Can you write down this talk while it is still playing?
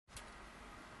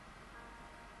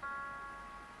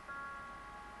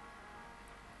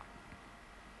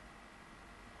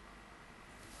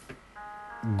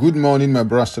Good morning, my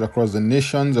brothers across the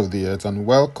nations of the earth, and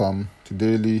welcome to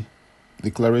Daily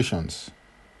Declarations.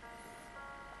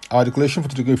 Our declaration for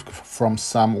today is from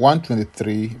Psalm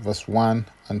 123, verse 1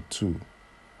 and 2.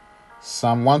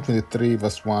 Psalm 123,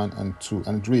 verse 1 and 2,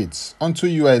 and it reads, "Unto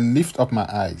you I lift up my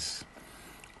eyes,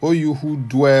 O you who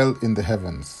dwell in the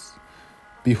heavens.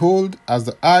 Behold, as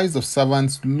the eyes of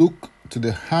servants look to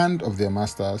the hand of their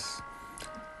masters,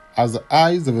 as the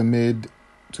eyes of a maid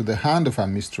to the hand of her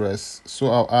mistress, so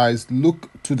our eyes look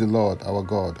to the Lord our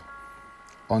God,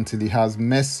 until he has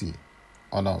mercy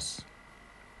on us."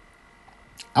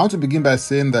 I want to begin by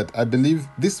saying that I believe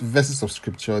these verses of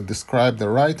scripture describe the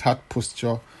right heart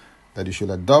posture that you should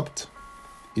adopt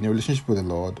in your relationship with the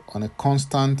Lord on a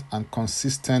constant and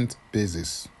consistent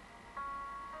basis.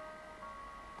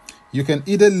 You can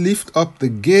either lift up the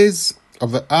gaze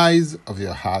of the eyes of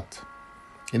your heart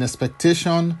in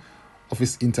expectation of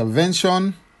his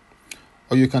intervention,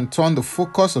 or you can turn the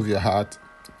focus of your heart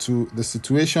to the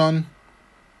situation,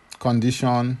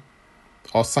 condition,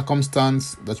 or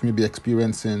circumstance that you may be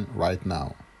experiencing right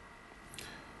now.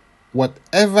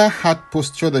 Whatever heart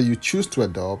posture that you choose to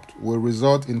adopt will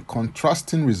result in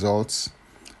contrasting results,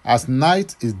 as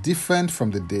night is different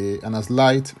from the day and as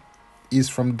light is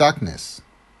from darkness.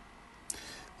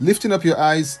 Lifting up your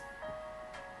eyes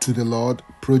to the Lord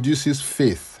produces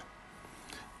faith.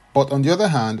 But on the other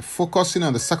hand, focusing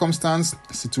on the circumstance,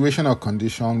 situation, or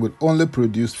condition will only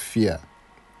produce fear.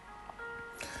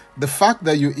 The fact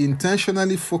that you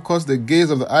intentionally focus the gaze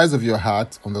of the eyes of your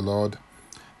heart on the Lord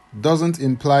doesn't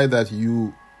imply that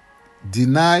you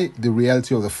deny the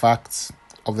reality of the facts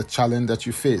of the challenge that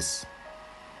you face.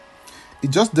 It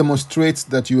just demonstrates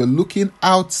that you are looking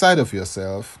outside of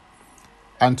yourself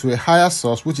and to a higher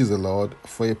source, which is the Lord,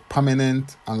 for a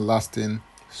permanent and lasting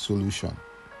solution.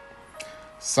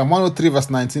 Psalm 103 verse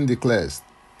 19 declares,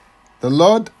 "The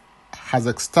Lord has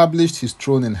established his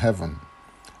throne in heaven,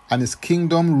 and his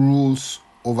kingdom rules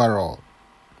over all."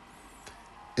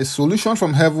 A solution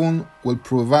from heaven will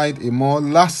provide a more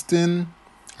lasting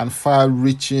and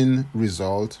far-reaching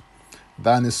result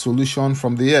than a solution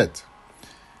from the earth,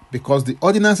 because the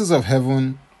ordinances of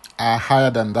heaven are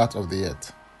higher than that of the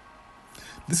earth.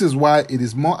 This is why it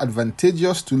is more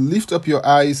advantageous to lift up your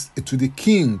eyes to the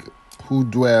King who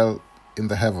dwells in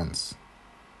the heavens.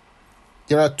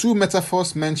 There are two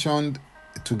metaphors mentioned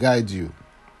to guide you.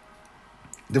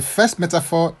 The first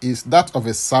metaphor is that of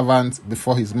a servant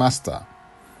before his master,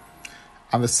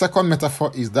 and the second metaphor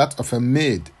is that of a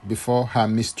maid before her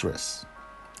mistress.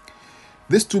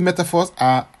 These two metaphors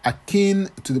are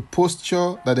akin to the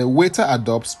posture that a waiter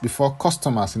adopts before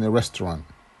customers in a restaurant.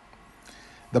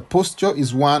 The posture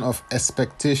is one of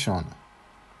expectation.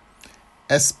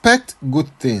 Expect good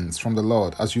things from the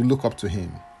Lord as you look up to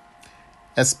him.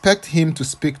 Expect him to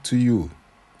speak to you.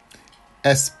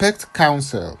 Expect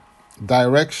counsel,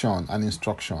 direction, and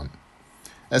instruction.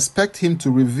 Expect him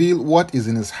to reveal what is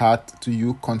in his heart to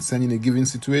you concerning a given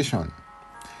situation.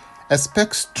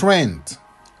 Expect strength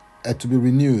to be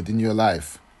renewed in your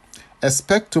life.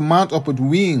 Expect to mount up with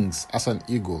wings as an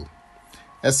eagle.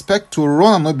 Expect to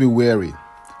run and not be weary.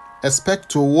 Expect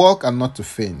to walk and not to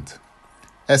faint.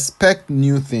 Expect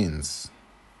new things.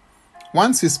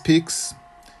 Once he speaks,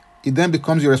 it then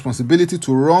becomes your responsibility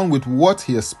to run with what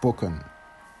he has spoken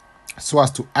so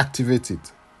as to activate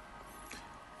it.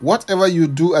 Whatever you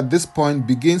do at this point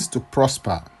begins to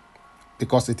prosper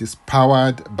because it is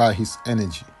powered by his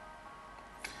energy.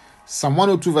 Psalm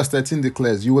 102 verse 13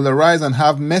 declares, "You will arise and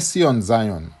have mercy on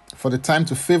Zion, for the time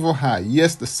to favor her.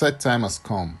 Yes, the set time has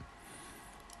come."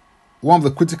 One of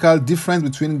the critical differences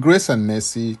between grace and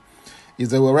mercy is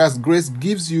that whereas grace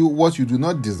gives you what you do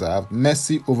not deserve,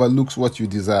 mercy overlooks what you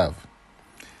deserve.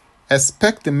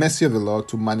 Expect the mercy of the Lord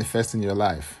to manifest in your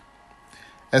life.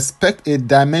 Expect a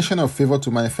dimension of favor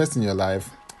to manifest in your life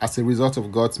as a result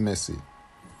of God's mercy.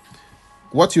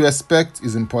 What you expect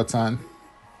is important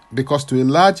because to a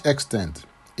large extent,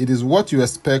 it is what you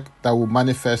expect that will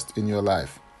manifest in your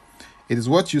life. It is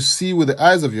what you see with the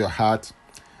eyes of your heart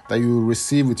that you will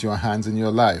receive with your hands in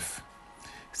your life.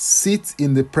 Sit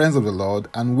in the presence of the Lord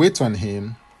and wait on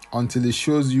him until he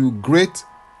shows you great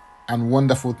and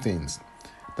wonderful things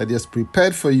that he has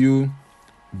prepared for you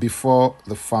before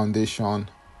the foundation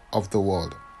of the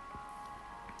world.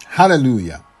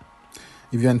 Hallelujah.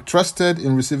 If you're interested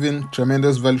in receiving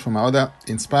tremendous value from our other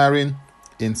inspiring,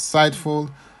 insightful,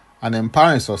 and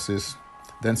empowering sources,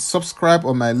 then subscribe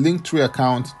on my Linktree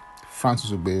account,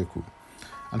 Francis Ugbeku.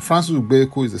 And Francis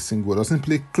Ugbeku is a single word.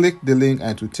 Simply click the link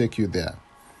and it will take you there.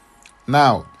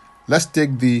 Now, let's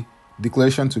take the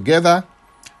declaration together,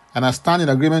 and I stand in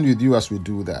agreement with you as we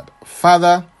do that.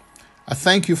 Father, I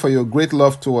thank you for your great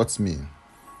love towards me.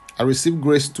 I receive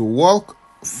grace to walk,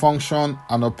 function,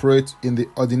 and operate in the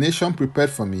ordination prepared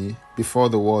for me before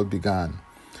the world began.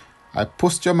 I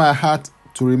posture my heart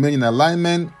to remain in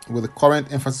alignment with the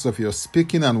current emphasis of your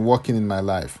speaking and working in my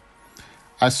life.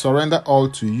 I surrender all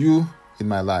to you in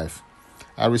my life.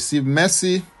 I receive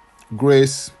mercy,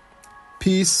 grace,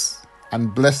 peace,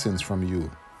 and blessings from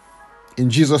you. In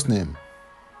Jesus' name,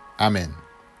 amen.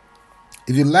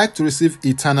 If you'd like to receive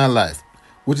eternal life,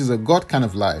 which is a God kind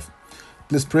of life,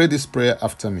 please pray this prayer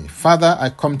after me. Father, I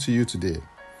come to you today.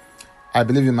 I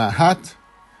believe in my heart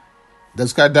that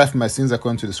Jesus Christ died for my sins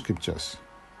according to the scriptures.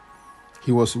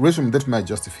 He was raised from death for my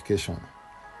justification.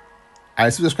 I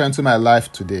receive Jesus Christ into my life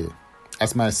today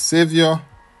as my Savior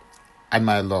and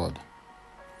my Lord.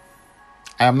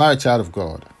 I am now a child of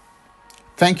God.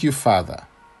 Thank you, Father.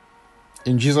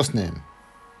 In Jesus' name,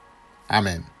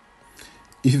 amen.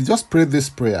 If you've just prayed this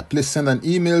prayer, please send an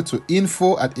email to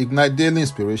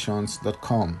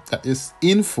info@ignitedailyinspirations.com. That is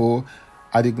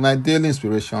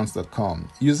info@ignitedailyinspirations.com,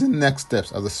 using next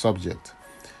steps as a subject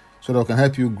so that I can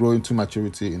help you grow into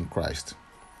maturity in Christ.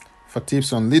 For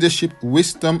tips on leadership,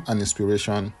 wisdom, and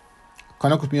inspiration,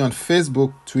 connect with me on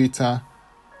Facebook, Twitter,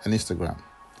 and Instagram.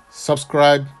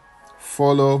 Subscribe,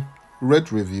 follow,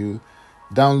 rate, review,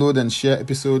 download, and share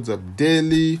episodes of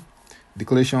Daily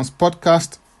Declarations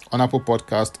Podcast on Apple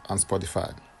Podcast and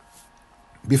Spotify.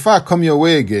 Before I come your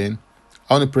way again,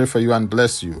 I want to pray for you and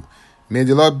bless you. May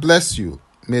the Lord bless you.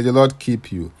 May the Lord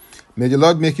keep you. May the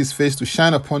Lord make his face to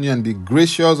shine upon you and be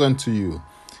gracious unto you.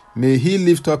 May he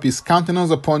lift up his countenance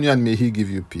upon you and may he give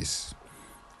you peace.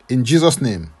 In Jesus'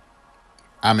 name,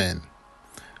 amen.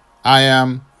 I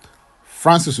am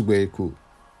Francis Ugweiku.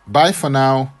 Bye for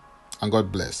now and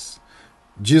God bless.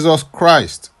 Jesus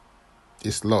Christ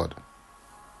is Lord.